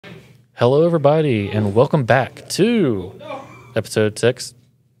Hello, everybody, and welcome back to episode 6.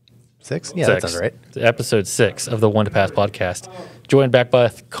 6? Yeah, that sounds right. Episode 6 of the One to Pass podcast. Joined back by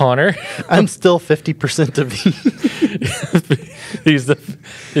Connor. I'm still 50% of He's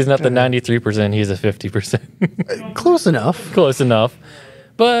not the 93%, he's a 50%. Close enough. Close enough.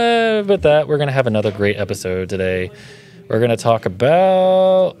 But with that, we're going to have another great episode today. We're going to talk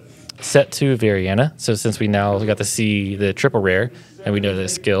about set 2 Vairina. So since we now got to see the triple rare, and we know the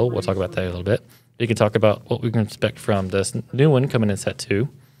skill, we'll talk about that a little bit. We can talk about what we can expect from this new one coming in set 2.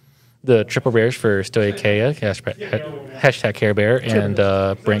 The triple rares for Stoicheia, hashtag Care Bear, and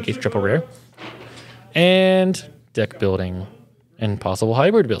Branki's triple rare. And deck building and possible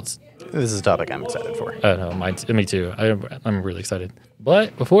hybrid builds. This is a topic I'm excited for. No, me too. I'm really excited.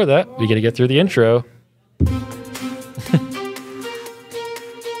 But before that, we got to get through the intro.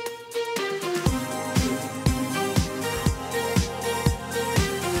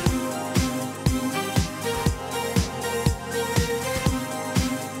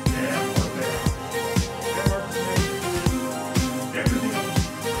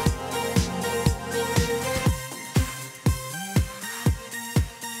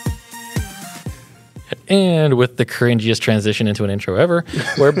 And with the cringiest transition into an intro ever,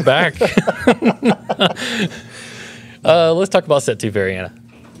 we're back. Let's talk about set 2 Vairina.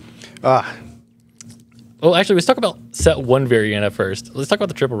 Well, actually, let's talk about set 1 Vairina first. Let's talk about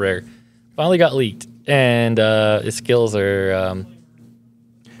the triple rare. Finally got leaked, and its skills are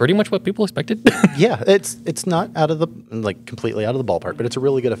pretty much what people expected. Yeah, it's not out of the completely out of the ballpark, but it's a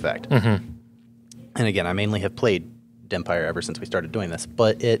really good effect. Mm-hmm. And again, I mainly have played Dempire ever since we started doing this,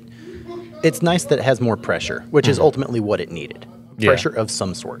 but it's nice that it has more pressure, which is ultimately what it needed. Pressure of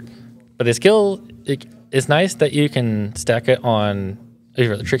some sort. But the skill, it's nice that you can stack it on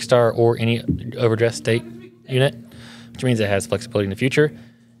either the Trickstar or any overdress state unit, which means it has flexibility in the future.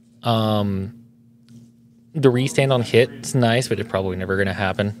 The restand on hit is nice, but it's probably never going to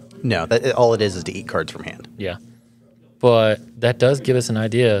happen. No, all it is to eat cards from hand. Yeah. But that does give us an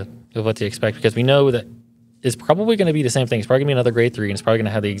idea of what to expect, because we know that it's probably going to be the same thing. It's probably going to be another grade 3, and it's probably going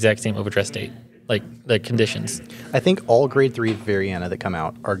to have the exact same overdress state, like conditions. I think all grade 3 Vairina that come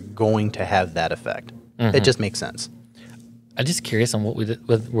out are going to have that effect. Mm-hmm. It just makes sense. I'm just curious on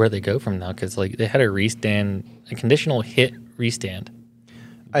where they go from now, because they had a restand, a conditional hit restand.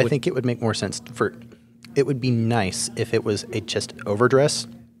 I think it would make more sense it would be nice if it was a just overdress,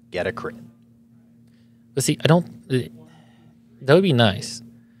 get a crit. But see, that would be nice,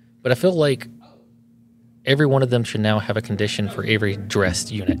 but I feel like every one of them should now have a condition for every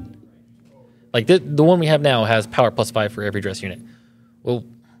dressed unit. Like the one we have now has power +5 for every dress unit. Well,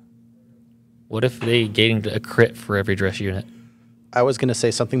 what if they gained a crit for every dress unit? I was going to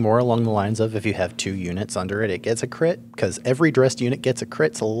say something more along the lines of if you have 2 units under it, it gets a crit, because every dressed unit gets a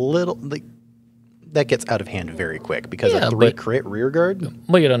crit. It's a little that gets out of hand very quick because a 3 crit rear guard.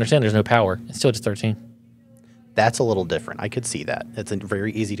 Well, you gotta understand there's no power. It's still just 13. That's a little different. I could see that. It's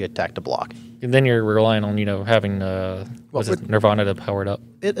very easy to attack to block. And then you're relying on having Nirvana to power it up.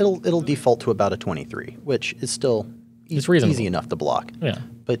 It'll default to about a 23, which is still easy enough to block. Yeah.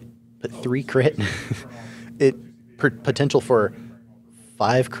 But 3 crit, potential for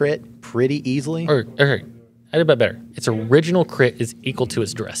 5 crit pretty easily. Okay, I did a bit better. Its original crit is equal to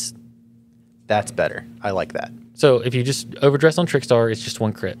its dress. That's better. I like that. So if you just overdress on Trickstar, it's just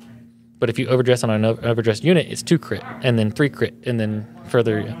 1 crit. But if you overdress on an overdressed unit, it's 2 crit, and then 3 crit, and then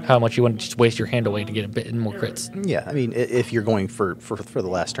further how much you want to just waste your hand away to get a bit more crits. Yeah, I mean, if you're going for the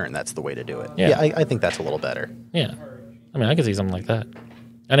last turn, that's the way to do it. Yeah, I think that's a little better. Yeah. I mean, I can see something like that.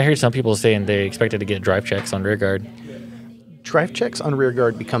 And I heard some people saying they expected to get drive checks on rear guard. Drive checks on rear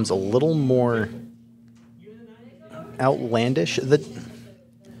guard becomes a little more outlandish.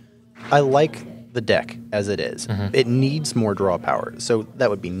 I like the deck as it is. Mm-hmm. It needs more draw power, so that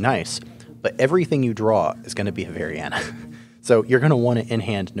would be nice. But everything you draw is going to be a Vairina. So you're going to want it in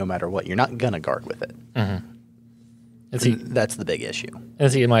hand no matter what. You're not going to guard with it. Mm-hmm. And that's the big issue.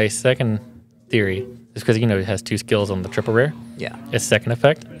 And see, my second theory is because, it has 2 skills on the triple rare. Yeah. Its second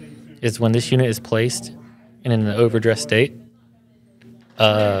effect is when this unit is placed in an overdressed state,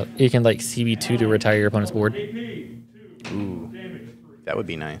 you can CB2 to retire your opponent's board. Ooh, that would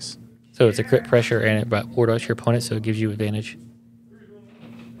be nice. So it's a crit pressure, and it board outs your opponent, so it gives you advantage.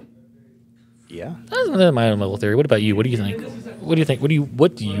 Yeah. That's my own little theory. What about you? What do you think? What do you think? What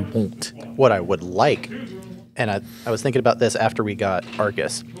do you want? What I would like, and I was thinking about this after we got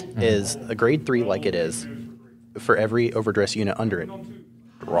Arcus, is a grade 3 like it is, for every overdress unit under it,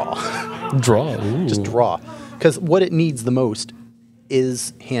 draw. Draw. Ooh. Just draw. Because what it needs the most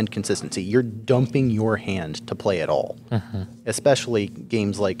is hand consistency. You're dumping your hand to play at all. Mm-hmm. Especially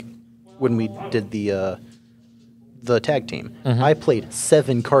games like when we did the tag team. I played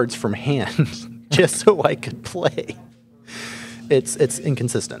 7 cards from hand just so I could play. It's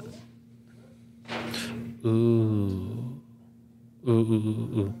inconsistent. Ooh.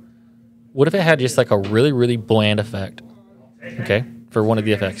 Ooh. What if it had just like a really, really bland effect? Okay, for one of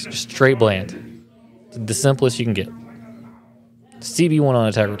the effects, just straight bland, the simplest you can get. CB1 on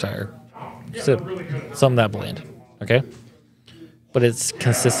attack retire, so something that bland. Okay, but its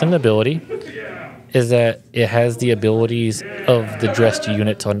consistent ability is that it has the abilities of the dressed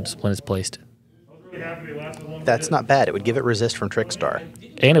unit when it's placed. That's not bad. It would give it resist from Trickstar.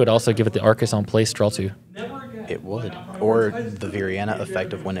 And it would also give it the Arcus on place draw 2. It would. Or the Vairina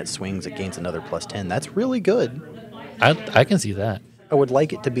effect of when it swings, it gains another +10. That's really good. I can see that. I would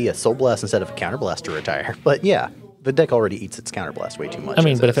like it to be a Soul Blast instead of a Counter Blast to retire. But yeah, the deck already eats its Counter Blast way too much. I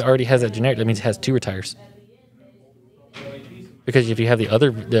mean, but if it already has that generic, that means it has 2 retires. Because if you have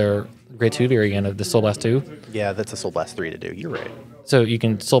the Grade 2 variant of the Soul Blast 2. Yeah, that's a Soul Blast 3 to do. You're right. So you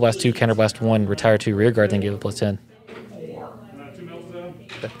can Soul Blast 2, Counter Blast 1, retire 2 rear guard, then give it +10.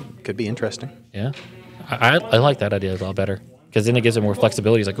 That could be interesting. Yeah. I like that idea a lot better. Because then it gives it more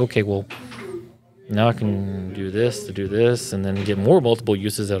flexibility. It's like, okay, well, now I can do this to do this, and then get more multiple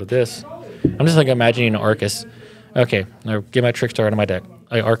uses out of this. I'm just like imagining an Arcus. Okay, now get my Trickstar out of my deck.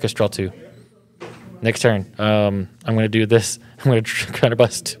 I Arcus draw 2. Next turn, I'm going to do this. I'm going to Counter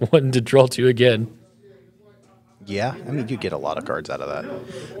Blast 1 to draw 2 again. Yeah, I mean, you get a lot of cards out of that.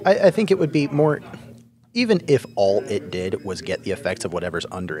 I think it would be more, even if all it did was get the effects of whatever's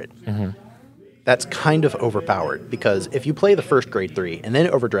under it. That's kind of overpowered, because if you play the first Grade 3 and then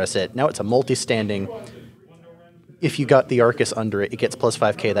overdress it, now it's a multi-standing. If you got the Arcus under it, it gets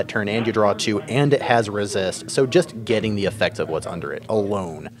 +5k that turn, and you draw 2, and it has resist. So just getting the effects of what's under it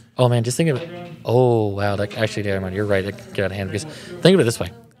alone. Oh, man, just think of it. Oh, wow. Like, actually, never mind. You're right. That can get out of hand. Because think of it this way.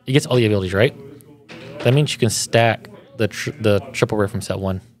 It gets all the abilities, right? That means you can stack the triple rare from set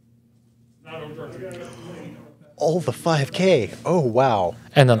 1. All the 5k. Oh, wow.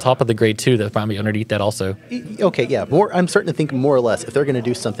 And on top of the Grade 2 that might be underneath that also. Okay, yeah. I'm starting to think more or less, if they're going to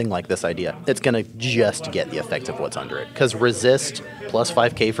do something like this idea, it's going to just get the effects of what's under it. Because resist,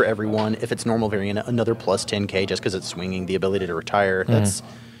 +5k for everyone. If it's normal variant, another +10k just because it's swinging, the ability to retire. That's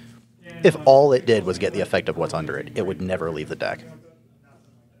if all it did was get the effect of what's under it, it would never leave the deck.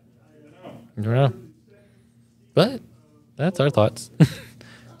 I don't know. But that's our thoughts.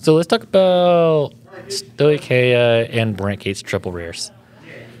 So let's talk about Stoicheia and Brentgate's triple rares.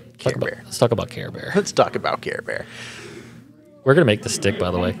 Let's talk about Care Bear. Let's talk about Care Bear. We're gonna make the stick, by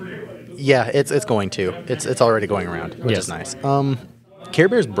the way. Yeah, it's going to. It's already going around, which is nice. Care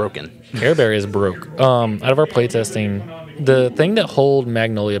Bear's broken. Care Bear is broke. Out of our playtesting, the thing that held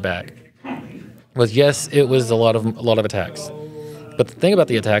Magnolia back was, yes, it was a lot of attacks. But the thing about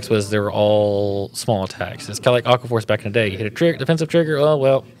the attacks was they were all small attacks. It's kind of like Aquaforce back in the day. You hit a defensive trigger, oh,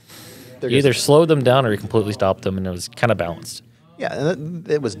 well, you either slowed them down or you completely stopped them, and it was kind of balanced. Yeah, and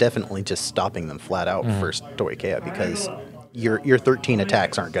it was definitely just stopping them flat out for Stoicheia, because your 13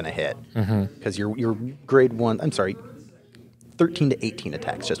 attacks aren't going to hit. Because your grade 1, I'm sorry, 13 to 18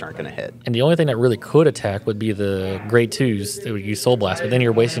 attacks just aren't going to hit. And the only thing that really could attack would be the grade 2s that would use Soul Blast, but then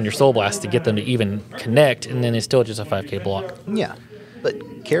you're wasting your Soul Blast to get them to even connect, and then it's still just a 5k block. Yeah,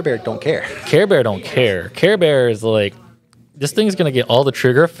 but Care Bear don't care. Care Bear don't care. Care Bear is like, this thing's going to get all the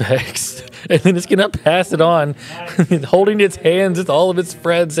trigger effects, and then it's going to pass it on, holding its hands with all of its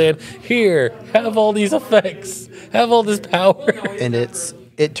friends, saying, here, have all these effects, have all this power. And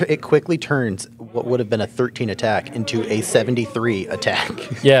it quickly turns what would have been a 13 attack into a 73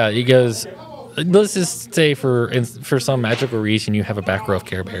 attack. Yeah, he goes, let's just say for some magical reason you have a back row of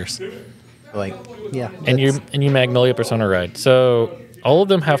Care Bears. Like, yeah. And you Magnolia Persona Ride. So all of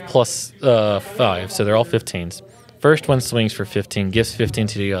them have +5, so they're all 15s. First one swings for 15, gives 15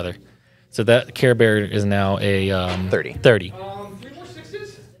 to the other. So that Care Bear is now a 30.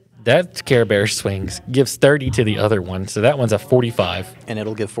 That Care Bear swings, gives 30 to the other one. So that one's a 45. And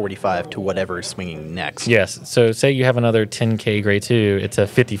it'll give 45 to whatever is swinging next. Yes. So say you have another 10k grade 2, it's a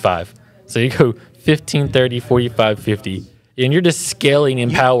 55. So you go 15, 30, 45, 50. And you're just scaling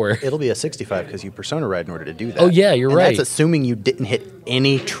in power. It'll be a 65 because you Persona Ride in order to do that. Oh, yeah, you're right. That's assuming you didn't hit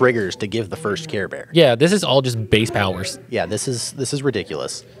any triggers to give the first Care Bear. Yeah, this is all just base powers. Yeah, this is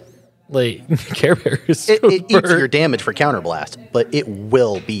ridiculous. Like, Care Bear is so it eats your damage for Counterblast, but it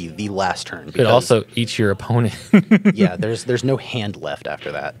will be the last turn. It also eats your opponent. Yeah, there's no hand left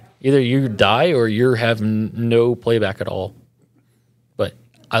after that. Either you die or you have no playback at all. But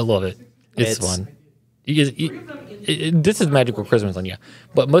I love it. It's fun. This is Magical Christmas on, yeah.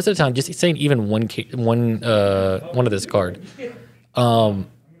 But most of the time, just saying even one of this card,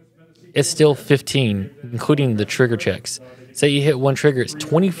 it's still 15, including the trigger checks. Say you hit one trigger, it's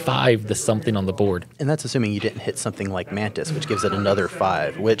 25 to something on the board. And that's assuming you didn't hit something like Mantis, which gives it another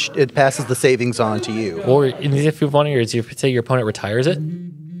 5, which it passes the savings on to you. Or if one of yours, say your opponent retires it.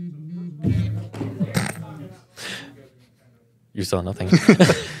 You saw nothing.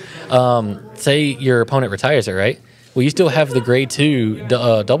 Say your opponent retires it, right? Well, you still have the grade 2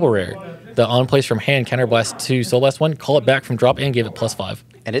 double rare. The on place from hand, counterblast 2, soul blast 1, call it back from drop and give it +5.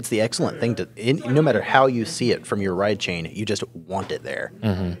 And it's the excellent thing no matter how you see it from your ride chain, you just want it there.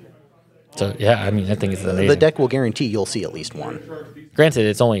 Mm-hmm. So, yeah, I mean, I think it's amazing. The deck will guarantee you'll see at least one. Granted,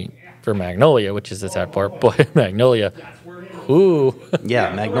 it's only for Magnolia, which is the sad part, but Magnolia, ooh.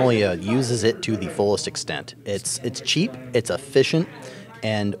 Yeah, Magnolia uses it to the fullest extent. It's cheap, it's efficient,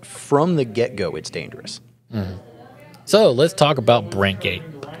 and from the get-go, it's dangerous. Mm-hmm. So, let's talk about Brantgate.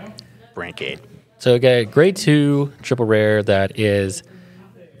 Brantgate. So, okay, grade 2 triple rare that is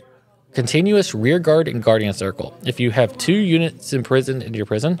continuous rear guard and guardian circle. If you have 2 units imprisoned in your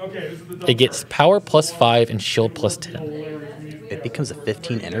prison, it gets power +5 and shield +10. It becomes a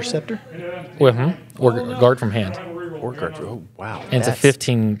 15 interceptor? Or guard from hand. Or guard. Oh, wow. And it's a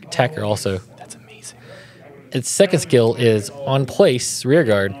 15 attacker also. That's amazing. Its second skill is on place, rear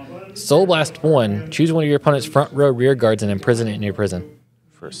guard, soul blast 1, choose one of your opponent's front row rear guards and imprison it in your prison.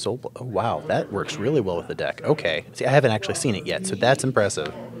 For a oh, wow, that works really well with the deck. Okay. See, I haven't actually seen it yet, so that's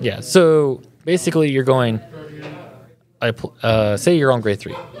impressive. Yeah, so basically you're going, say you're on grade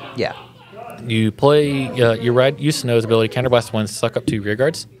 3. Yeah. You play, you ride, use Snow's ability, counterblast 1, suck up 2 rear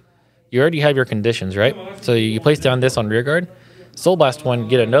guards. You already have your conditions, right? So you place down this on rear guard, soul blast 1,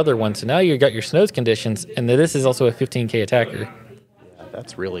 get another one. So now you got your Snow's conditions, and this is also a 15k attacker. Yeah,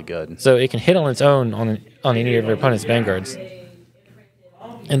 that's really good. So it can hit on its own on any of your opponent's vanguards.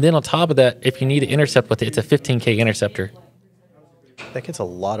 And then on top of that, if you need to intercept with it, it's a 15k interceptor. That gets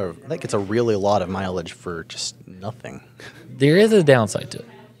a really lot of mileage for just nothing. There is a downside to it.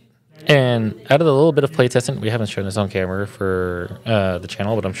 And out of the little bit of playtesting, we haven't shown this on camera for the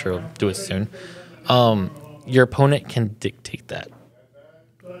channel, but I'm sure we'll do it soon. Your opponent can dictate that.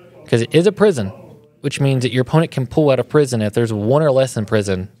 Because it is a prison, which means that your opponent can pull out of prison. If there's one or less in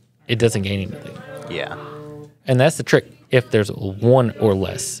prison, it doesn't gain anything. Yeah. And that's the trick, if there's one or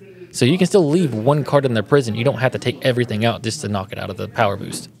less. So you can still leave one card in the prison. You don't have to take everything out just to knock it out of the power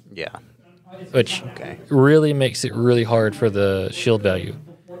boost. Yeah. Which really makes it really hard for the shield value.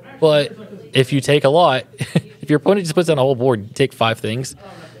 But if you take a lot, if your opponent just puts down a whole board, you take 5 things,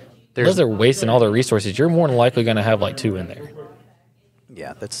 unless they're wasting all their resources, you're more than likely going to have like 2 in there.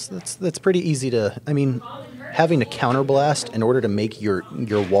 Yeah, that's pretty easy to. I mean, having a counterblast in order to make your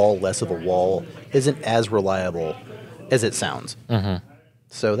wall less of a wall isn't as reliable as it sounds. Mm-hmm.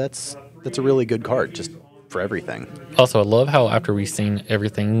 So that's a really good card just for everything. Also, I love how after we've seen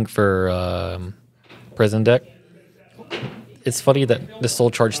everything for prison deck, it's funny that the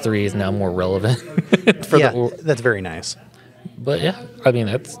Soul Charge 3 is now more relevant. That's very nice. But yeah, I mean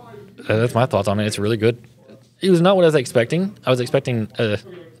that's my thoughts on it. It's really good. It was not what I was expecting. I was expecting a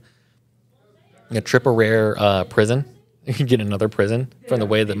triple rare prison. You can get another prison from the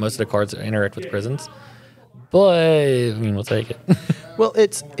way that most of the cards interact with prisons. But I mean, we'll take it. Well,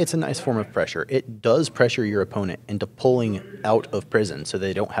 it's a nice form of pressure. It does pressure your opponent into pulling out of prison so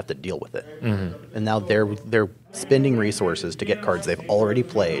they don't have to deal with it. Mm-hmm. And now they're spending resources to get cards they've already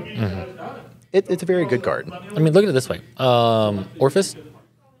played. Mm-hmm. It's a very good card. I mean, look at it this way. Orphis,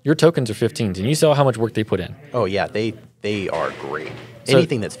 your tokens are 15s, and you saw how much work they put in. Oh, yeah, they are great. So,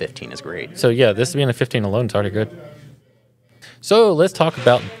 anything that's 15 is great. So, yeah, this being a 15 alone is already good. So, let's talk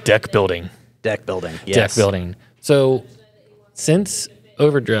about deck building. Deck building, yes. Deck building. So, since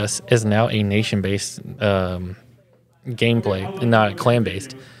Overdress is now a nation-based gameplay and not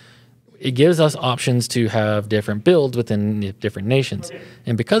clan-based, it gives us options to have different builds within different nations.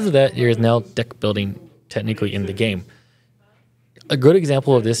 And because of that, there is now deck building technically in the game. A good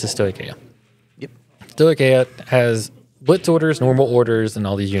example of this is Stoicheia. Yep. Stoicheia has blitz orders, normal orders, and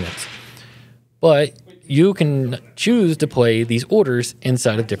all these units. But you can choose to play these orders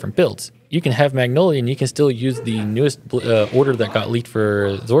inside of different builds. You can have Magnolia, and you can still use the newest order that got leaked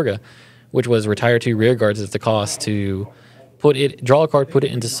for Zorga, which was retire 2 rear guards as the cost to draw a card, put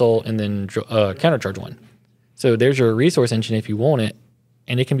it into Soul, and then countercharge 1. So there's your resource engine if you want it,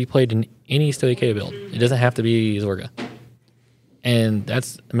 and it can be played in any Stoicheia build. It doesn't have to be Zorga. And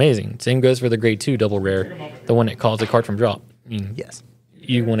that's amazing. Same goes for the grade 2 double rare, the one that calls a card from drop. I mean, yes.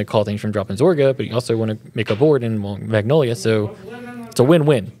 You want to call things from drop in Zorga, but you also want to make a board in Magnolia, so it's a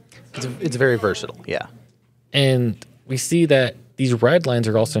win-win. It's very versatile, yeah. And we see that these ride lines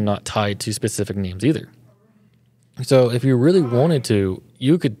are also not tied to specific names either. So if you really wanted to,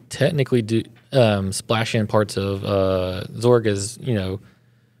 you could technically do splash in parts of Zorga's,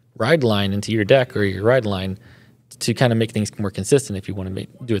 ride line into your deck or your ride line to kind of make things more consistent if you want to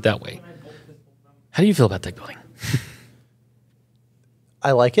do it that way. How do you feel about deck building?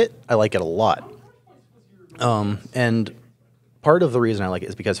 I like it. I like it a lot. And part of the reason I like it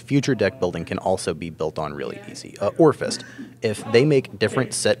is because future deck building can also be built on really easy. Orfist, if they make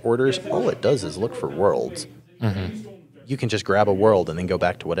different set orders, all it does is look for worlds. Mm-hmm. You can just grab a world and then go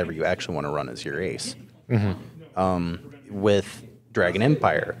back to whatever you actually want to run as your ace. Mm-hmm. With Dragon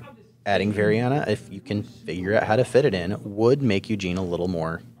Empire, adding Vairina, if you can figure out how to fit it in, would make Eugene a little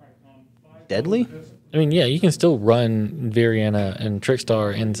more deadly. I mean, yeah, you can still run Vairina and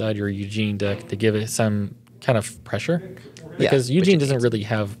Trickstar inside your Eugene deck to give it some kind of pressure. Because Eugene doesn't really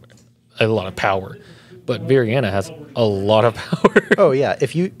have a lot of power, but Vairina has a lot of power. Oh yeah,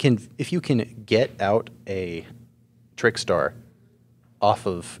 if you can get out a Trickstar off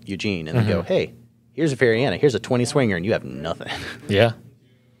of Eugene and then go, hey, here's a Vairina, here's a 20 swinger, and you have nothing. Yeah,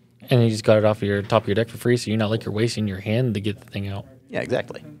 and you just got it off your top of your deck for free, so you're not like you're wasting your hand to get the thing out. Yeah,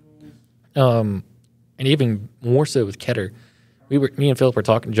 exactly. And even more so with Keter, me and Philip were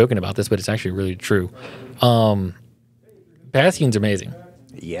joking about this, but it's actually really true. Bastion's amazing.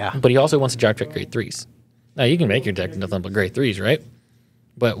 Yeah. But he also wants to drive check grade 3s. Now, you can make your deck nothing but grade 3s, right?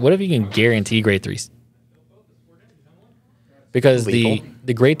 But what if you can guarantee grade 3s? Because the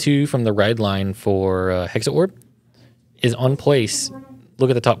grade 2 from the ride line for Hexa Orb is on place. Look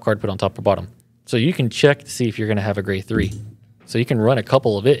at the top card put on top or bottom. So you can check to see if you're going to have a grade 3. So you can run a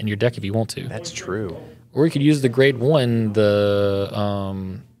couple of it in your deck if you want to. That's true. Or you could use the grade 1,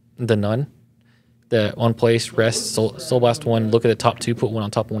 the Nun. The on place, rest, soul blast 1, look at the top 2, put 1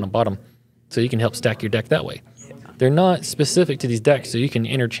 on top, 1 on bottom. So you can help stack your deck that way. Yeah. They're not specific to these decks, so you can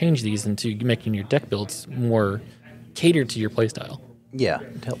interchange these into making your deck builds more catered to your playstyle. Yeah,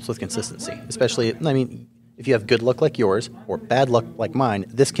 it helps with consistency. Especially, I mean, if you have good luck like yours or bad luck like mine,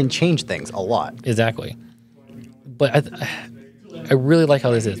 this can change things a lot. Exactly. But I really like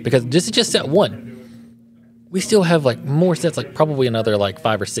how this is, because this is just set 1. We still have like more sets, like probably another like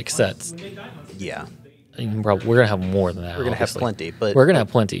 5 or 6 sets. Yeah. We're going to have more than that. We're going to have plenty. But we're going to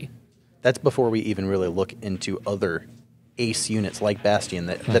have plenty. That's before we even really look into other ace units like Bastion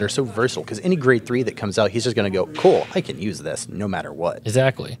that are so versatile. Because any grade 3 that comes out, he's just going to go, cool, I can use this no matter what.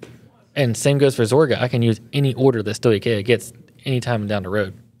 Exactly. And same goes for Zorga. I can use any order that Stoicheia gets anytime down the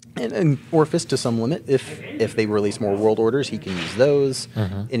road. And Orfist to some limit. If they release more world orders, he can use those.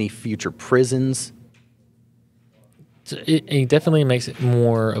 Any future prisons. It definitely makes it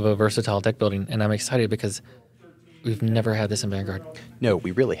more of a versatile deck building, and I'm excited because we've never had this in Vanguard. No,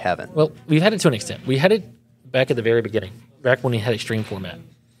 we really haven't. Well, we've had it to an extent. We had it back at the very beginning, back when we had Extreme format.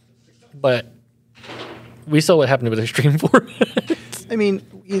 But we saw what happened with Extreme format. I mean,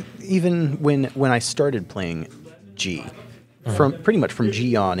 even when I started playing G, from pretty much from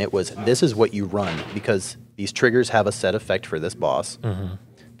G on, it was, this is what you run, because these triggers have a set effect for this boss.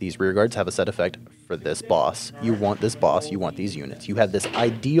 These rear guards have a set effect for this boss. You want this boss, you want these units. You have this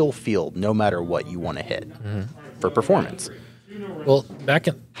ideal field no matter what you want to hit for performance. Well,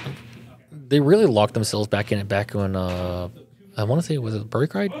 they really locked themselves back when, I want to say, was it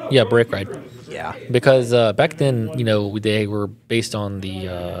Break Ride? Yeah, Break Ride. Yeah. Because back then, they were based on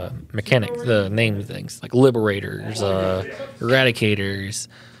the mechanics, the name things, like Liberators, Eradicators,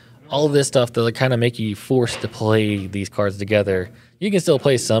 all of this stuff that kind of make you forced to play these cards together. You can still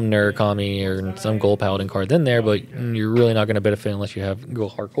play some Narukami or some Gold Paladin cards in there, but you're really not going to benefit unless you go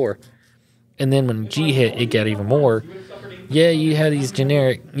hardcore. And then when G hit, it got even more. Yeah, you had these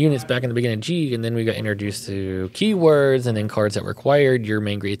generic units back in the beginning of G, and then we got introduced to keywords and then cards that required your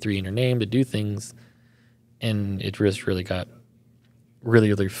main grade 3 in your name to do things. And it just really got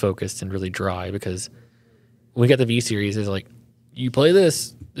really focused and really dry, because when we got the V series, it's like, you play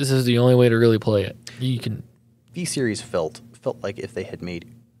this is the only way to really play it. You can. V series felt like if they had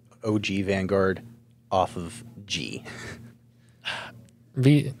made OG Vanguard off of G.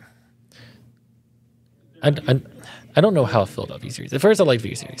 I don't know how I feel about V series. At first, I liked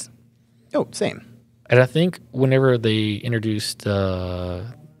V series. Oh, same. And I think whenever they introduced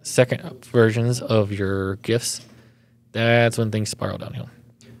second versions of your gifts, that's when things spiraled downhill.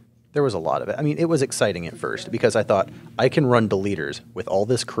 There was a lot of it. I mean, it was exciting at first because I thought, I can run deleters with all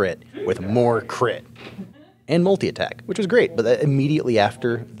this crit, with more crit, and multi-attack, which was great. But immediately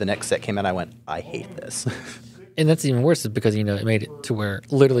after the next set came out, I went, I hate this. And that's even worse because, it made it to where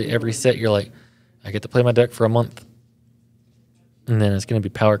literally every set you're like, I get to play my deck for a month. And then it's going to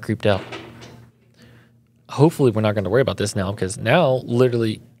be power creeped out. Hopefully we're not going to worry about this now, because now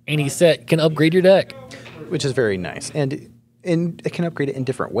literally any set can upgrade your deck. Which is very nice. And And it can upgrade it in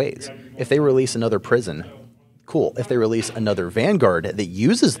different ways. If they release another prison, cool. If they release another Vanguard that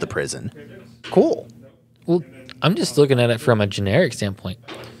uses the prison, cool. Well, I'm just looking at it from a generic standpoint.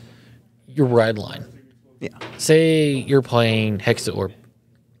 Your ride line. Yeah. Say you're playing Hexa Orb.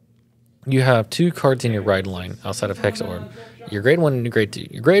 You have 2 cards in your ride line outside of Hexa Orb. Your grade 1 and your grade 2.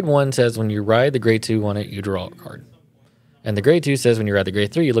 Your grade 1 says when you ride the grade 2 on it, you draw a card. And the grade 2 says when you ride the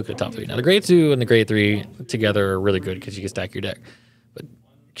grade 3, you look at the top 3. Now, the grade 2 and the grade 3 together are really good because you can stack your deck. But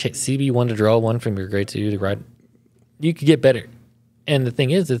CB1 to draw 1 from your grade 2 to ride, you could get better. And the thing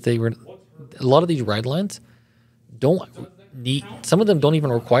is that a lot of these ride lines don't need, some of them don't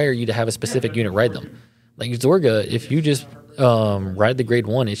even require you to have a specific unit ride them. Like Zorga, if you just ride the grade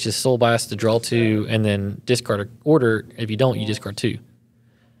 1, it's just Soul Blast to draw 2 and then discard an order. If you don't, you discard 2.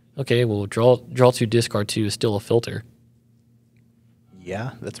 Okay, well, draw 2, discard 2 is still a filter.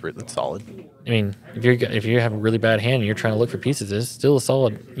 Yeah, that's solid. I mean, if you have a really bad hand and you're trying to look for pieces, it's still a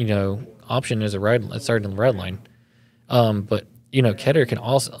solid, option as a ride. It started in the ride line. But Keter can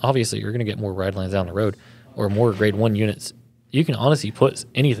also, obviously you're going to get more ride lines down the road or more grade 1 units. You can honestly put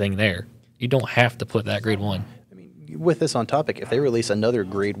anything there. You don't have to put that grade 1. I mean, with this on topic, if they release another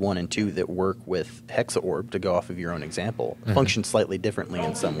grade 1 and 2 that work with Hexa Orb, to go off of your own example, function slightly differently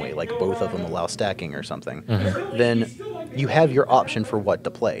in some way, like both of them allow stacking or something, then you have your option for what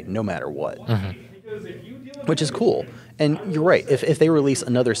to play, no matter what. Which is cool. And you're right, if they release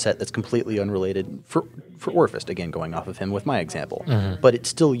another set that's completely unrelated, for Orphist, again going off of him with my example, but it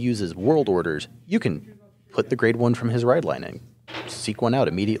still uses world orders, you can put the grade 1 from his ride line in, seek one out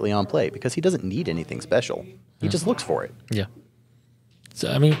immediately on play, because he doesn't need anything special. He just looks for it. Yeah.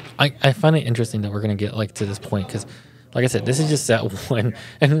 So, I mean, I find it interesting that we're going to get to this point because, like I said, this is just set 1,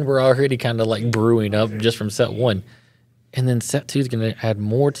 and we're already kind of brewing up just from set 1. And then set 2 is going to add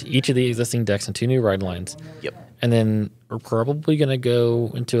more to each of the existing decks and 2 new ride lines. Yep. And then we're probably going to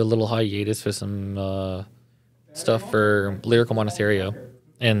go into a little hiatus for some stuff for Lyrical Monasterio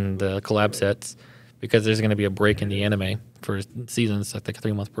and the collab sets because there's going to be a break in the anime for seasons, like a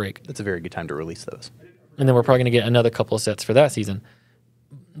 3-month break. That's a very good time to release those. And then we're probably going to get another couple of sets for that season.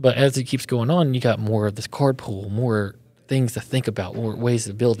 But as it keeps going on, you got more of this card pool, more things to think about, more ways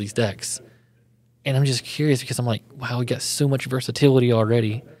to build these decks. And I'm just curious because I'm like, wow, we got so much versatility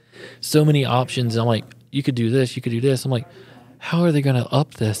already. So many options. I'm like, you could do this, you could do this. I'm like, how are they going to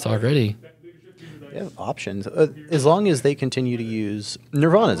up this already? Yeah, options. As long as they continue to use...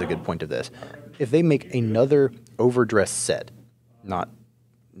 Nirvana is a good point of this. If they make another overdress set, not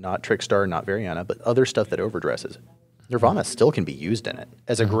Trickstar, not Vairina, but other stuff that overdresses, Nirvana still can be used in it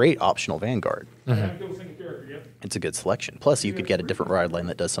as a great optional Vanguard. It's a good selection. Plus, you could get a different ride line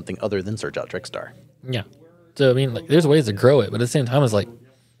that does something other than search out Trickstar. Yeah. So, I mean, there's ways to grow it, but at the same time, it's like,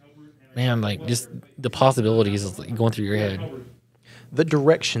 man, just the possibilities is going through your head. The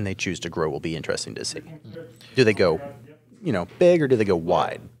direction they choose to grow will be interesting to see. Do they go, big, or do they go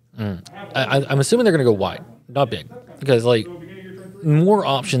wide? I'm assuming they're going to go wide, not big, because more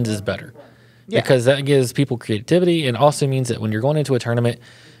options is better. Yeah. Because that gives people creativity, and also means that when you're going into a tournament,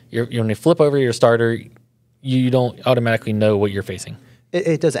 when you flip over your starter, you don't automatically know what you're facing.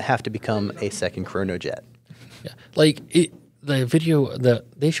 It doesn't have to become a second Chrono Jet. Yeah,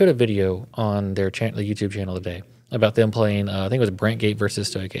 they showed a video on their the YouTube channel today about them playing. I think it was Brantgate versus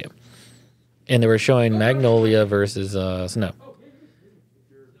Stoichea, and they were showing Magnolia versus Snow,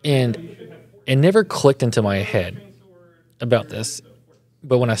 and it never clicked into my head about this.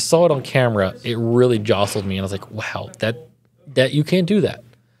 But when I saw it on camera, it really jostled me, and I was like, wow, that you can't do that.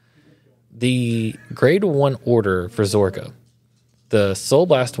 The grade 1 order for Zorka, the Soul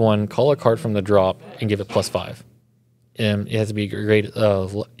Blast 1, call a card from the drop and give it +5. And it has to be grade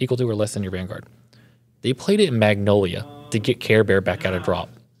equal to or less than your Vanguard. They played it in Magnolia to get Care Bear back out of drop.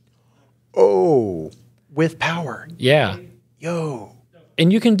 Oh, with power. Yeah. Yo.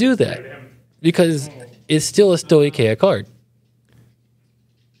 And you can do that because it's still a Stoichea card.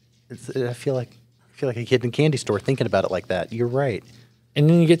 I feel like a kid in a candy store thinking about it like that. You're right. And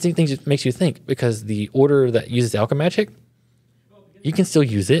then you get things that makes you think because the order that uses Alchemagic, you can still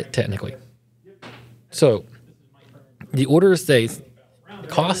use it technically. So the order says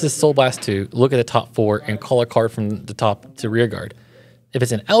cost is Soul Blast 2, look at the top 4, and call a card from the top to rear guard. If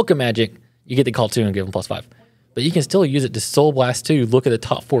it's an Alchemagic, you get to call 2 and give them +5. But you can still use it to Soul Blast 2, look at the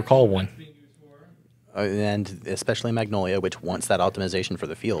top 4, call 1. And especially Magnolia, which wants that optimization for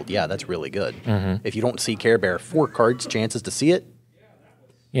the field. Yeah, that's really good. If you don't see Care Bear, 4 cards, chances to see it.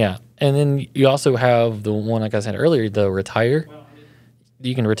 Yeah, and then you also have the one, like I said earlier, the Retire.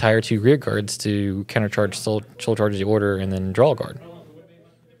 You can retire 2 rear guards to countercharge soul charges the order and then draw a card.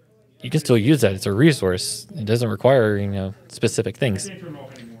 you can still use that. It's a resource. It doesn't require, specific things.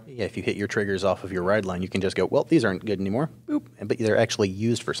 Yeah, if you hit your triggers off of your ride line, you can just go, well, these aren't good anymore. Boop. But they're actually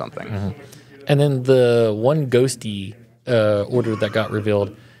used for something. And then the one ghosty order that got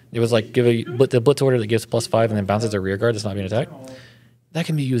revealed, it was like the blitz order that gives +5 and then bounces a rear guard that's not being attacked. That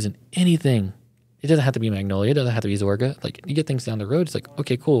can be used in anything. It doesn't have to be Magnolia. It doesn't have to be Zorga. Like, you get things down the road. It's like,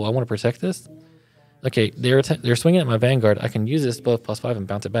 okay, cool. I want to protect this. Okay, they're swinging at my Vanguard. I can use this both +5 and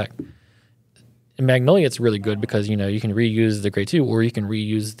bounce it back. In Magnolia, it's really good because, you can reuse the Grade 2 or you can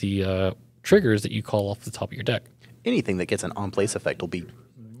reuse the triggers that you call off the top of your deck. Anything that gets an on-place effect will be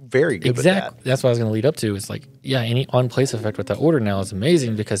very good with Exactly. that. That's what I was going to lead up to. It's like, yeah, any on-place effect with that order now is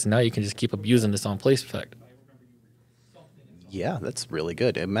amazing because now you can just keep abusing this on-place effect. Yeah, that's really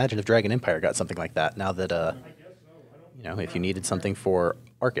good. Imagine if Dragon Empire got something like that. Now that, if you needed something for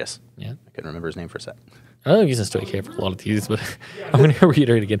Arcus. Yeah. I couldn't remember his name for a sec. I know I'm using Stoic K for a lot of these, but I'm going to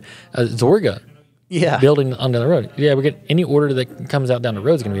reiterate again. Zorga. Yeah. Building on down the road. Yeah, we're getting any order that comes out down the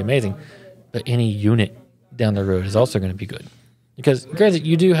road is going to be amazing. But any unit down the road is also going to be good. Because, granted,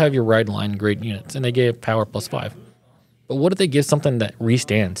 you do have your ride line grade units, and they gave power +5. But what if they give something that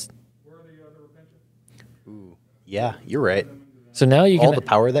restands? Ooh, yeah, you're right. So now you All the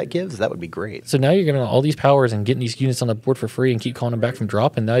power that gives, that would be great. So now you're getting all these powers and getting these units on the board for free and keep calling them back from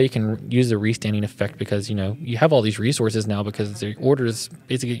drop. And now you can use the restanding effect because, you have all these resources now because the orders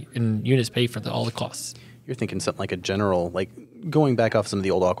basically and units pay for all the costs. You're thinking something like a general, like going back off some of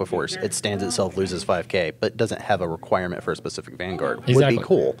the old Aquaforce, it stands itself, loses 5k, but doesn't have a requirement for a specific Vanguard. Exactly. Would be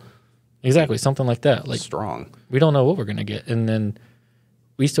cool. Exactly, something like that. Like, strong. We don't know what we're going to get. And then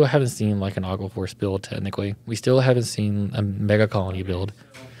we still haven't seen like an Aquaforce build technically. We still haven't seen a Mega Colony build.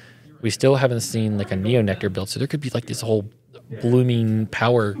 We still haven't seen like a Neo Nectar build. So there could be like this whole blooming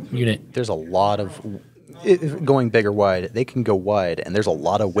power unit. There's a lot of going big or wide. They can go wide, and there's a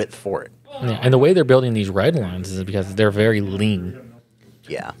lot of width for it. Yeah, and the way they're building these ride lines is because they're very lean.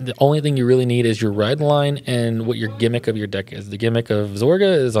 Yeah. The only thing you really need is your ride line and what your gimmick of your deck is. The gimmick of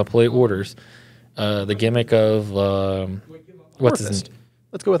Zorga is I'll play orders. The gimmick of what's his name?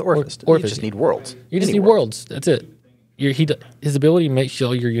 Let's go with Orphist. You just need worlds. You just need worlds. That's it. His ability makes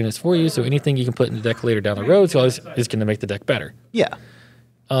all your units for you, so anything you can put in the deck later down the road is going to make the deck better. Yeah.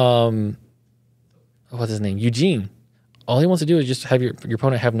 What's his name? Eugene. All he wants to do is just have your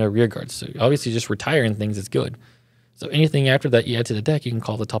opponent have no rear guards. So obviously just retiring things is good. So anything after that you add to the deck, you can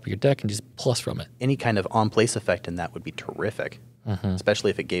call the top of your deck and just plus from it. Any kind of on-place effect in that would be terrific,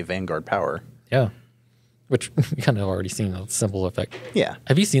 especially if it gave Vanguard power. Yeah. Which you kind of already seen a simple effect. Yeah.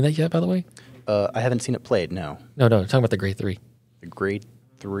 Have you seen that yet, by the way? I haven't seen it played, no. No, I'm talking about the grade 3. The grade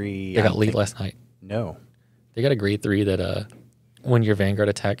 3... They got lead last night. No. They got a grade 3 that when your Vanguard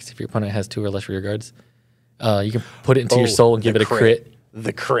attacks, if your opponent has 2 or less rear guards, you can put it into your soul and give it a crit.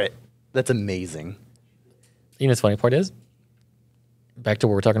 The crit. That's amazing. You know what's the funny part is? Back to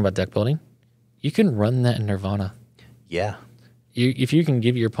where we're talking about deck building. You can run that in Nirvana. Yeah. If you can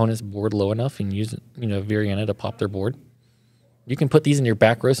give your opponent's board low enough and use Vairina to pop their board, you can put these in your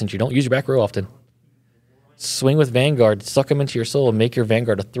back row since you don't use your back row often. Swing with Vanguard, suck them into your soul, and make your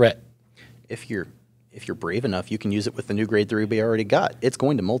Vanguard a threat. If you're brave enough, you can use it with the new grade 3 we already got. It's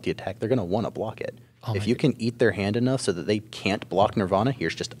going to multi-attack. They're going to want to block it. Oh, if you can eat their hand enough so that they can't block Nirvana,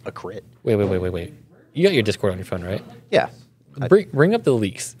 here's just a crit. Wait. You got your Discord on your phone, right? Yeah. Bring up the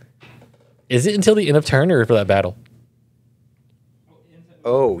leaks. Is it until the end of turn or for that battle?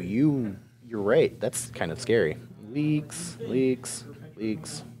 Oh, you're right. That's kind of scary. Leaks.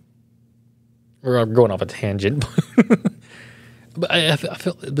 We're going off a tangent. But I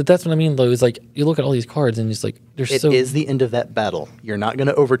feel, but that's what I mean, though. Is like you look at all these cards and just like it is the end of that battle. You're not going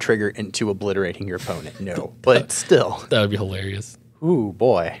to over-trigger into obliterating your opponent, no. But still, that would be hilarious. Ooh,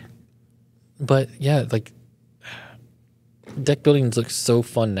 boy. But yeah, like deck building looks so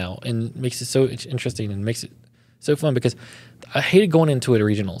fun now and makes it so interesting and makes it so fun because I hated going into it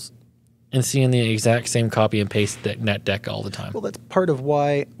regionals and seeing the exact same copy and paste that deck all the time. Well, that's part of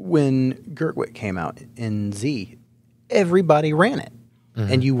why when Gertwick came out in Z, everybody ran it.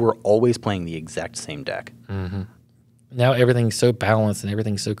 And you were always playing the exact same deck. Now everything's so balanced and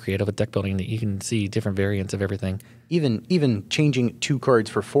everything's so creative with deck building that you can see different variants of everything. Even changing 2 cards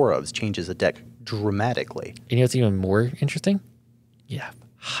for 4 ofs changes a deck dramatically. And you know what's even more interesting? Yeah,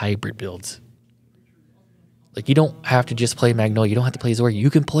 hybrid builds. Like you don't have to just play Magnolia. You don't have to play Zorga. You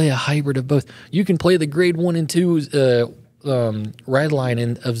can play a hybrid of both. You can play the grade 1 and 2 ride line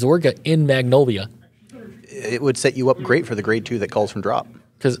of Zorga in Magnolia. It would set you up great for the grade 2 that calls from drop.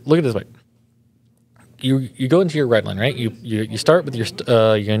 Because look at this way. You go into your ride line, right? You start with your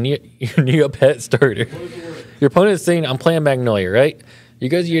Neopet starter. Your opponent is saying, I'm playing Magnolia, right? You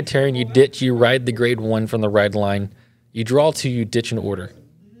go to your turn, you ditch, you ride the grade 1 from the ride line. You draw 2, you ditch an order.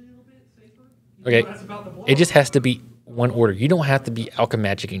 Okay, it just has to be one order. You don't have to be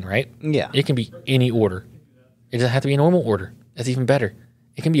alchemagicking, right? Yeah. It can be any order. It doesn't have to be a normal order. That's even better.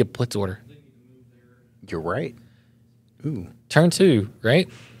 It can be a blitz order. You're right. Ooh. Turn 2, right?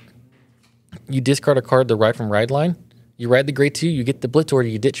 You discard a card to ride from ride line. You ride the grade 2, you get the blitz order,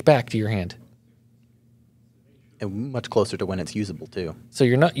 you ditch back to your hand. And much closer to when it's usable, too. So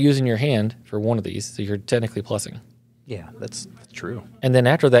you're not using your hand for one of these, so you're technically plussing. Yeah, that's true. And then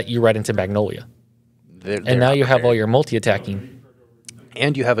after that, you ride into Magnolia. They're Now not you have all prepared. your multi-attacking.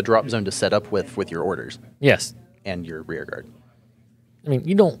 And you have a drop zone to set up with your orders Yes. and your rear guard. I mean,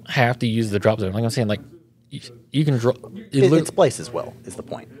 you don't have to use the drop zone. Like I'm saying, like, you can draw. It's places well, is the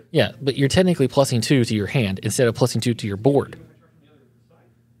point. Yeah, but you're technically plussing 2 to your hand instead of plussing 2 to your board.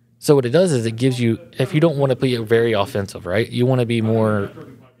 So what it does is it gives you, if you don't want to be very offensive, right? You want to be more,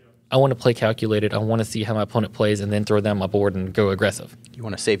 I want to play calculated. I want to see how my opponent plays and then throw them my board and go aggressive. You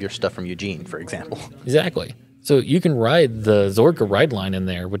want to save your stuff from Eugene, for example. Exactly. So you can ride the Zorka ride line in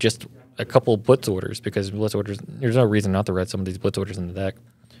there with just a couple blitz orders, because blitz orders, there's no reason not to ride some of these blitz orders in the deck.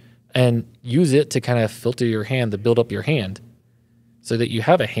 And use it to kind of filter your hand, to build up your hand so that you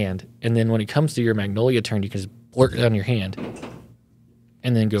have a hand. And then when it comes to your Magnolia turn, you can just blurt down your hand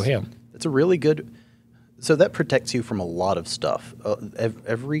and then go ham. It's a really good. So that protects you from a lot of stuff.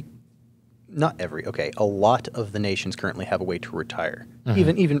 Not every. Okay, a lot of the nations currently have a way to retire,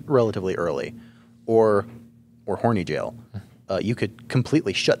 even relatively early, or horny jail. You could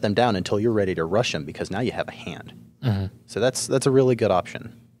completely shut them down until you're ready to rush them because now you have a hand. So that's a really good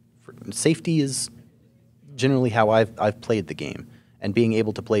option. Safety is generally how I've played the game, and being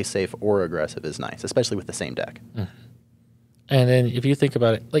able to play safe or aggressive is nice, especially with the same deck. And then if you think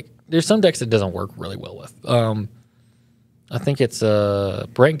about it, like there's some decks it doesn't work really well with. I think it's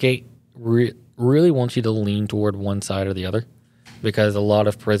Brent Gate really wants you to lean toward one side or the other, because a lot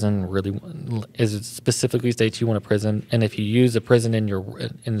of prison really is specifically states you want a prison, and if you use a prison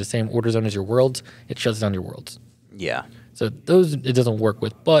in the same order zone as your worlds, it shuts down your worlds. Yeah. So those it doesn't work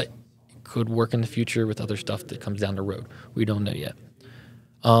with, but it could work in the future with other stuff that comes down the road. We don't know yet.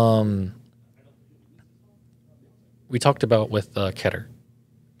 We talked about with Keter.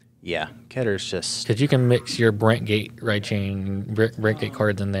 Yeah, Ketter's just... Because you can mix your Brent Gate ride chain, Brent Gate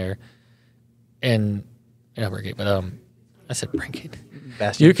cards in there, and not Brent Gate, but I said Brent Gate.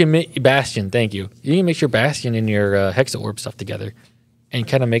 Bastion. You can make Bastion. Thank you. You can mix your Bastion and your Hexa Orb stuff together, and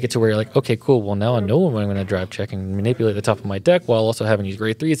kind of make it to where you're like, okay, cool. Well, now I know when I'm going to drive check and manipulate the top of my deck while also having these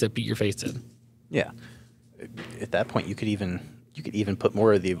grade 3s that beat your face in. Yeah. At that point, you could even put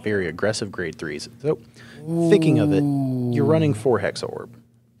more of the very aggressive grade 3s. So, thinking of it, you're running 4 Hexa Orb.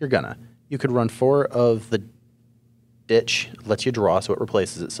 You could run 4 of the ditch, lets you draw so it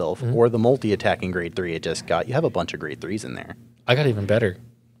replaces itself, or the multi-attacking grade 3 it just got. You have a bunch of grade 3s in there. I got even better.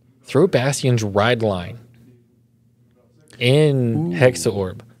 Throw Bastion's ride line in Hexa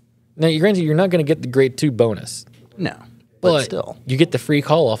Orb. Now, granted, you're not going to get the grade 2 bonus. No, But still. you get the free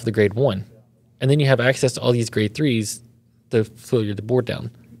call off the grade 1. And then you have access to all these grade 3s to fill the board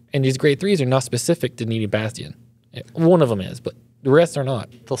down. And these grade 3s are not specific to needing Bastion. One of them is, but the rest are not.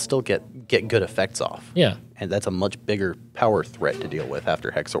 They'll still get good effects off. Yeah. And that's a much bigger power threat to deal with after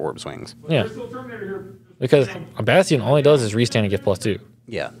Hexa Orb swings. Yeah. Because a Bastion, all it does is restand and give +2.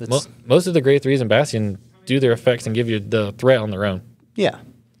 Yeah. Most of the grade 3s in Bastion do their effects and give you the threat on their own. Yeah.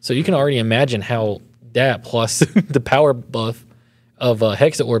 So you can already imagine how that plus the power buff of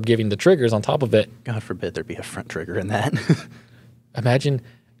Hexa Orb giving the triggers on top of it. God forbid there be a front trigger in that. Imagine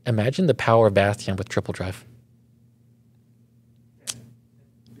the power of Bastion with triple drive.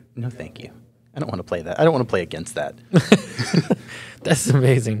 No, thank you. I don't want to play that. I don't want to play against that. That's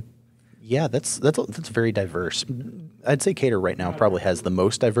amazing. Yeah, that's very diverse. I'd say Cater right now probably has the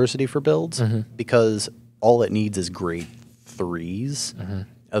most diversity for builds because all it needs is grade 3s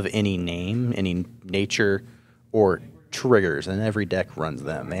of any name, any nature, or triggers, and every deck runs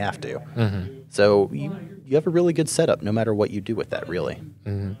them. They have to. So you have a really good setup no matter what you do with that, really.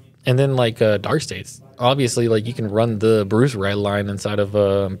 And then like Dark States, obviously, like you can run the Bruce ride line inside of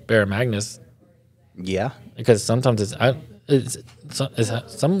Baron Magnus. Yeah, Because sometimes it's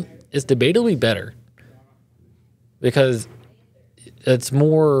debatably better because it's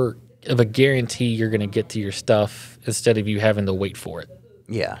more of a guarantee you're going to get to your stuff instead of you having to wait for it.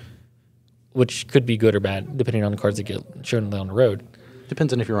 yeah. Which could be good or bad depending on the cards that get shown down the road.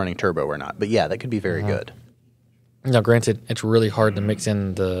 Depends on if you're running turbo or not, but yeah, that could be very good. Now, granted, it's really hard to mix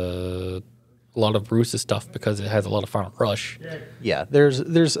in a lot of Bruce's stuff because it has a lot of Final Rush. Yeah,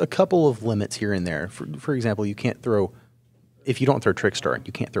 there's a couple of limits here and there. For example, you can't throw if you don't throw Trickstar,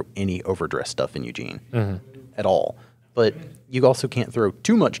 you can't throw any overdress stuff in Eugene at all. But you also can't throw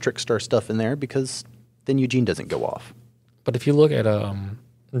too much Trickstar stuff in there because then Eugene doesn't go off. But if you look at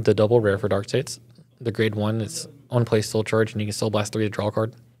the double rare for Dark States, the grade 1, it's on play Soul Charge, and you can Soul Blast 3 to draw a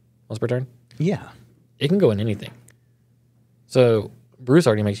card once per turn. Yeah. It can go in anything. So Bruce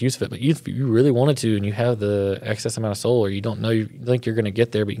already makes use of it, but if you really wanted to and you have the excess amount of soul, or you don't know, you think you're going to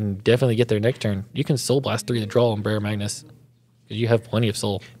get there, but you can definitely get there next turn, you can Soul Blast 3 to draw on Bear Magnus. Because you have plenty of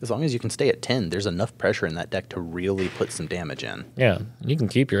soul. As long as you can stay at 10, there's enough pressure in that deck to really put some damage in. Yeah, you can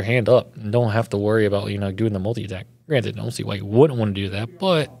keep your hand up and don't have to worry about, doing the multi-attack. Granted, I don't see why you wouldn't want to do that,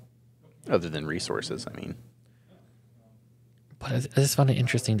 but... Other than resources, I mean. But I just find it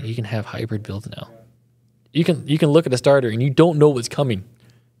interesting that you can have hybrid builds now. You can look at a starter and you don't know what's coming.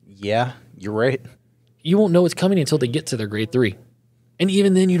 Yeah, you're right. You won't know what's coming until they get to their grade 3. And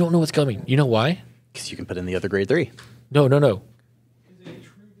even then, you don't know what's coming. You know why? Because you can put in the other grade 3. No.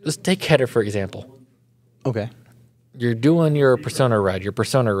 Let's take Header, for example. Okay. You're doing your Persona ride, your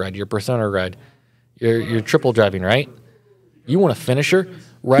triple driving, right? You want a finisher?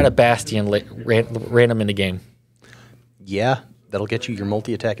 Ride a Bastion, random in the game. Yeah, that'll get you your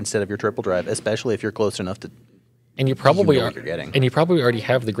multi-attack instead of your triple drive, especially if you're close enough to... And you probably what you're getting. And you probably already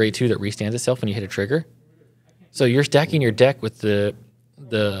have the grade 2 that restands itself when you hit a trigger. So you're stacking your deck with the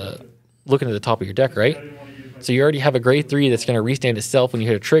looking at the top of your deck, right? So you already have a grade 3 that's going to restand itself when you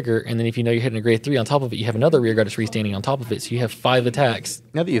hit a trigger, and then if you know you're hitting a grade 3 on top of it, you have another rear guard that's restanding on top of it, so you have 5 attacks.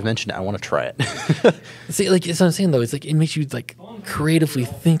 Now that you've mentioned it, I want to try it. See, that's what I'm saying though. It's like it makes you creatively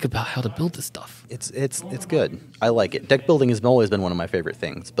think about how to build this stuff. It's good. I like it. Deck building has always been one of my favorite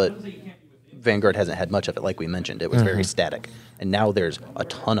things, but Vanguard hasn't had much of it, like we mentioned. It was very static, and now there's a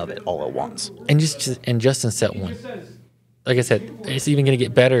ton of it all at once. And just in set 1. Like I said, it's even going to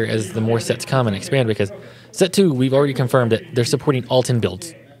get better as the more sets come and expand, because set 2, we've already confirmed that they're supporting all 10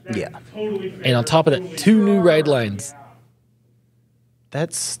 builds. Yeah. And on top of that, 2 new ride lines.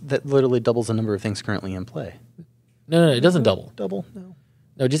 That literally doubles the number of things currently in play. No, it doesn't double. Double? No.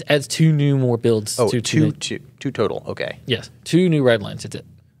 No, it just adds 2 new more builds. Oh, two total. Okay. Yes, 2 new ride lines. That's it.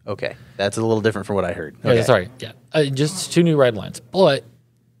 Okay. That's a little different from what I heard. Okay. Yeah, sorry. Yeah, just 2 new ride lines. But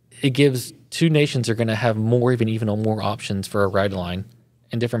it gives 2 nations are going to have more, even more options for a ride line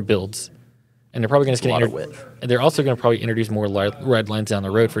and different builds. And they're probably going to and they're also going to probably introduce more ride lines down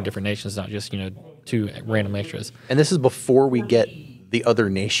the road for different nations, not just 2 random extras. And this is before we get the other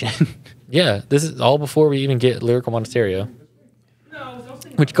nation. Yeah, this is all before we even get Lyrical Monasterio.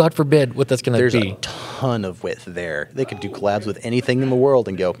 Which, God forbid, what that's going to be. There's a ton of width there. They could do collabs with anything in the world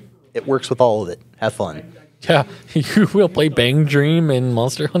and go, it works with all of it. Have fun. Yeah, you will play Bang Dream and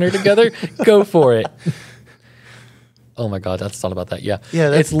Monster Hunter together? Go for it. Oh my God, that's thought about that. Yeah,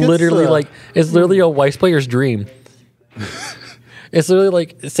 that's it's literally it's literally a Weiss player's dream. It's literally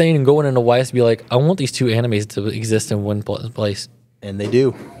like saying going into Weiss to be like, I want these 2 animes to exist in one place. And they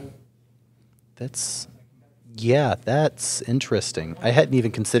do. That's interesting. I hadn't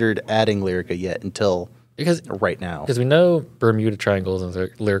even considered adding Lyrica yet until right now. Because we know Bermuda Triangles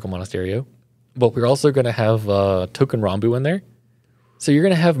and Lyrical Monasterio, but we're also going to have Token Rambu in there. So you're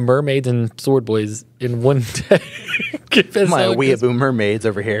going to have mermaids and sword boys in one deck. My weeaboo mermaids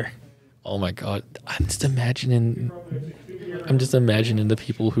over here. Oh my God. I'm just imagining the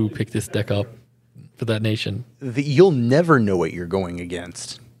people who pick this deck up for that nation. You'll never know what you're going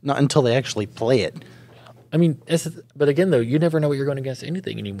against. Not until they actually play it. I mean, but again, though, you never know what you're going against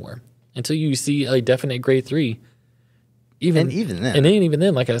anything anymore until you see a definite grade 3. Even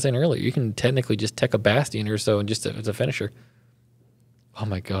then, like I was saying earlier, you can technically just tech a Bastion or so and just as a finisher. Oh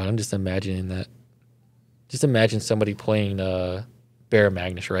my God, I'm just imagining that. Just imagine somebody playing Barra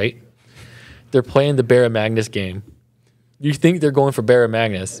Magnus, right? They're playing the Barra Magnus game. You think they're going for Barra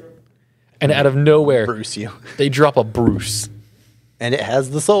Magnus, and out of nowhere, Bruce you. They drop a Bruce. And it has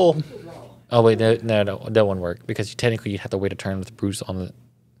the soul. Oh, wait, no, that won't work, because you have to wait a turn with Bruce on it.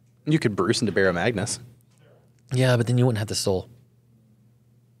 You could Bruce into Barra Magnus. Yeah, but then you wouldn't have the soul.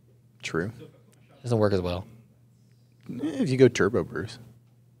 True. It doesn't work as well. If you go Turbo Bruce.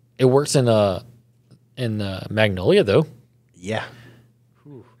 It works in Magnolia, though. Yeah.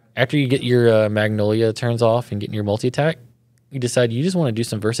 After you get your Magnolia turns off and getting your multi-attack, you decide you just want to do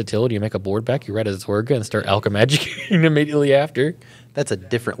some versatility and make a board back. You ride a Zorga and start Alchemagicking immediately after. That's a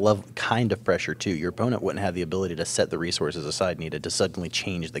different level, kind of pressure, too. Your opponent wouldn't have the ability to set the resources aside needed to suddenly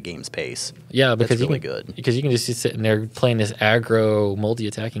change the game's pace. Yeah, because that's really good. Because you can just sit in there playing this aggro,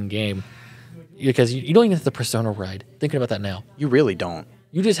 multi-attacking game. Because you don't even have the Persona ride. Thinking about that now. You really don't.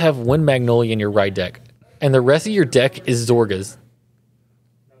 You just have one Magnolia in your ride deck. And the rest of your deck is Zorgas.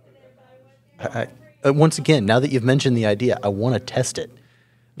 Once again, now that you've mentioned the idea, I want to test it.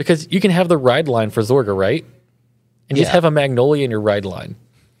 Because you can have the ride line for Zorga, right? And just have a Magnolia in your ride line.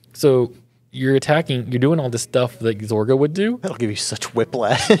 So you're attacking, you're doing all this stuff that Zorga would do. That'll give you such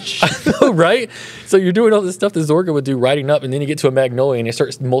whiplash. I know, right? So you're doing all this stuff that Zorga would do riding up, and then you get to a Magnolia and you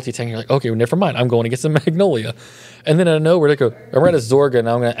start multi-tanking. You're like, okay, well, never mind. I'm going to get some Magnolia. And then out of nowhere, they go, I'm at a Zorga, and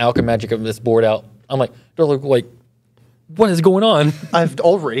I'm going to Alchemagic this board out. I'm like, they're like, what is going on? I've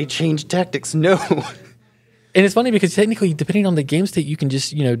already changed tactics. No. And it's funny because technically, depending on the game state, you can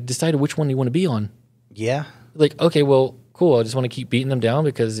just, decide which one you want to be on. Yeah. Like, okay, well, cool. I just want to keep beating them down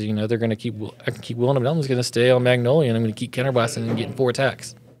because, they're going to I can keep willing them down. I'm just going to stay on Magnolia and I'm going to keep counterblasting and getting 4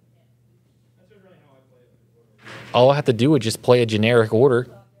 attacks. All I have to do is just play a generic order.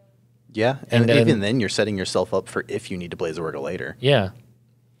 Yeah. And even then, you're setting yourself up for if you need to play Zorga later. Yeah.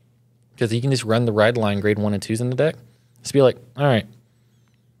 Because you can just run the ride line grade 1 and 2s in the deck. Just be like, all right,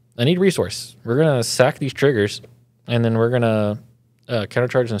 I need resource. We're going to sack these triggers, and then we're going to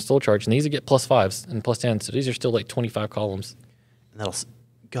countercharge and soul charge, and these get +5s and +10s, so these are still like 25 columns. And that'll,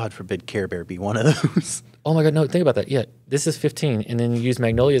 God forbid, Care Bear be one of those. Oh my God, no, think about that. Yeah, this is 15, and then you use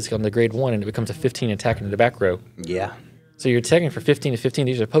Magnolias to come to grade 1, and it becomes a 15 attack into the back row. Yeah. So you're attacking for 15 to 15.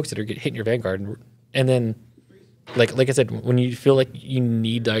 These are pokes that are hitting your Vanguard. And then, like I said, when you feel like you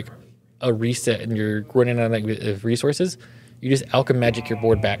need like a reset and you're running out of resources, you just Alchemagic your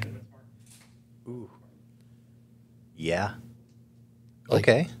board back. Ooh. Yeah. Like,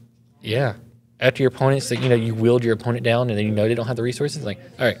 okay. Yeah. After your opponent's, like, you wield your opponent down and then they don't have the resources. Like,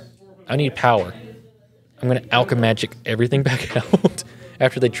 all right, I need power. I'm going to Alchemagic everything back out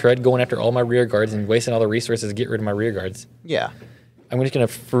after they tread going after all my rear guards and wasting all the resources to get rid of my rear guards. Yeah. I'm just going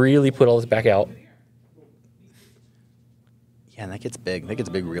to freely put all this back out. Yeah, and that gets big. That gets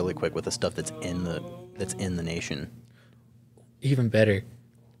big really quick with the stuff that's in the nation. Even better,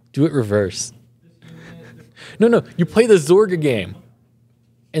 do it reverse. No, you play the Zorga game.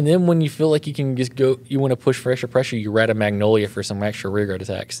 And then when you feel like you can just go, you want to push for extra pressure, you ride a Magnolia for some extra rearguard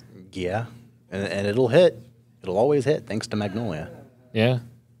attacks. Yeah, and it'll hit. It'll always hit thanks to Magnolia. Yeah.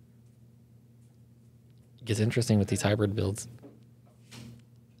 It gets interesting with these hybrid builds.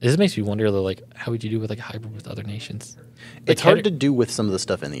 This makes me wonder, though, like, how would you do with like a hybrid with other nations? Like, it's hard to do with some of the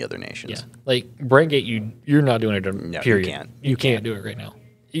stuff in the other nations. Yeah, like Brandgate, you're not doing it. No, period. you can't. You can't do it right now.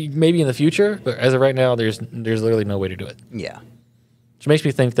 Maybe in the future, but as of right now, there's literally no way to do it. Yeah. Which makes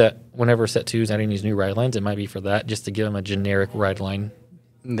me think that whenever Set 2 is adding these new ride lines, it might be for that, just to give them a generic ride line.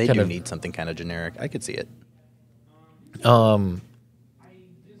 They do need something kind of generic. I could see it.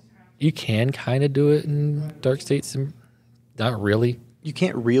 You can kind of do it in Dark States, and not really. You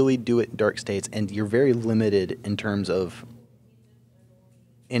can't really do it in Dark States, and you're very limited in terms of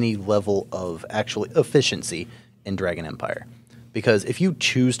any level of actual efficiency in Dragon Empire. Because if you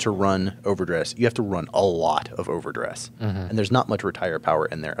choose to run Overdress, you have to run a lot of Overdress. Mm-hmm. And there's not much retire power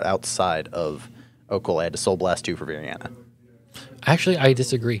in there outside of, oh, cool, I had to Soul Blast 2 for Vairina. Actually, I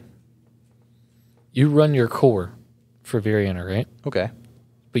disagree. You run your core for Vairina, right? Okay.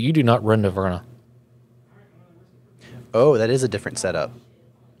 But you do not run Vairina. Oh, that is a different setup.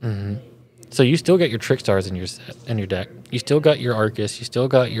 Mm-hmm. So you still got your Trickstars in your deck. You still got your Arcus. You still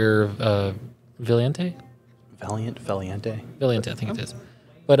got your Valiente? Valiente, I think it is.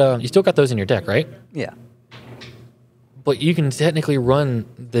 But you still got those in your deck, right? Yeah. But you can technically run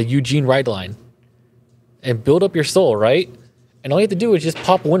the Eugene ride line and build up your soul, right? And all you have to do is just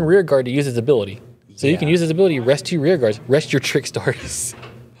pop 1 rear guard to use his ability. So you can use his ability, rest 2 rear guards, rest your Trickstars.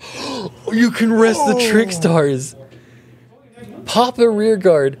 You can rest the Trickstars. Pop a rear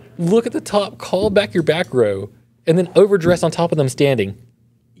guard, look at the top, call back your back row, and then overdress on top of them standing.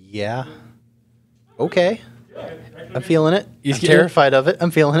 Yeah. Okay. I'm feeling it. I'm terrified of it.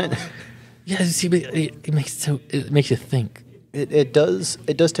 I'm feeling it. Yeah, see, but it makes you think. It does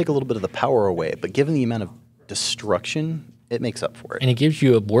take a little bit of the power away, but given the amount of destruction, it makes up for it. And it gives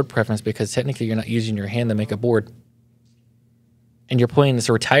you a board preference because technically you're not using your hand to make a board. And you're playing this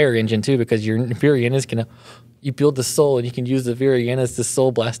retire engine too because your Vairina's you build the soul and you can use the Vairina's to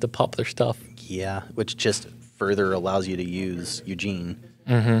soul blast to pop their stuff. Yeah, which just further allows you to use Eugene.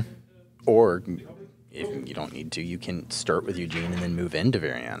 Mm-hmm. Or if you don't need to, you can start with Eugene and then move into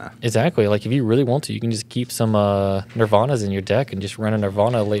Vairina. Exactly. Like if you really want to, you can just keep some Nirvanas in your deck and just run a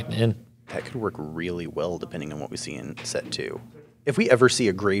Nirvana late in. That could work really well depending on what we see in Set 2. If we ever see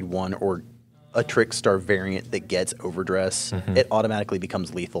a Grade 1 or a Trickstar variant that gets Overdress, it automatically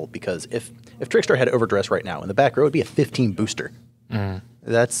becomes lethal because if Trickstar had Overdress right now in the back row, it would be a 15 booster.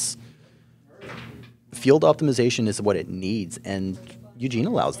 That's... Field optimization is what it needs, and Eugene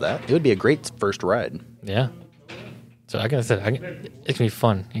allows that. It would be a great first ride. Yeah. So like I said, it can be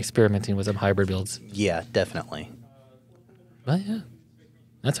fun experimenting with some hybrid builds. Yeah, definitely. But yeah,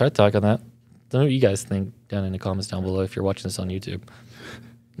 that's our talk on that. Don't know what you guys think down in the comments down below if you're watching this on YouTube.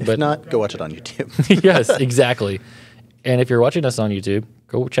 If not, go watch it on YouTube. Yes, exactly. And if you're watching us on YouTube,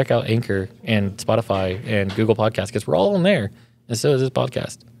 go check out Anchor and Spotify and Google Podcasts because we're all on there. And so is this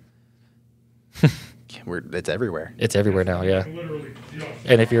podcast. It's everywhere. It's everywhere now, yeah.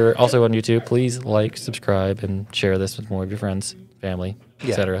 And if you're also on YouTube, please like, subscribe, and share this with more of your friends, family,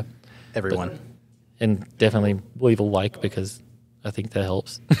 etc. Everyone. And definitely leave a like because I think that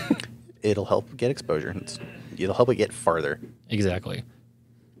helps. It'll help get exposure. It'll help it get farther. Exactly.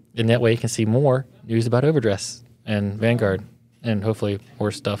 And that way you can see more news about Overdress and Vanguard and hopefully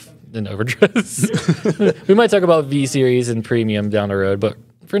more stuff than Overdress. We might talk about V-Series and Premium down the road, but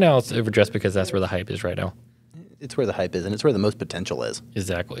for now it's Overdress because that's where the hype is right now. It's where the hype is, and it's where the most potential is.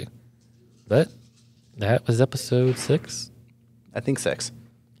 Exactly. But that was episode 6. I think 6.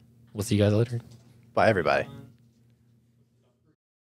 We'll see you guys later. Bye, everybody.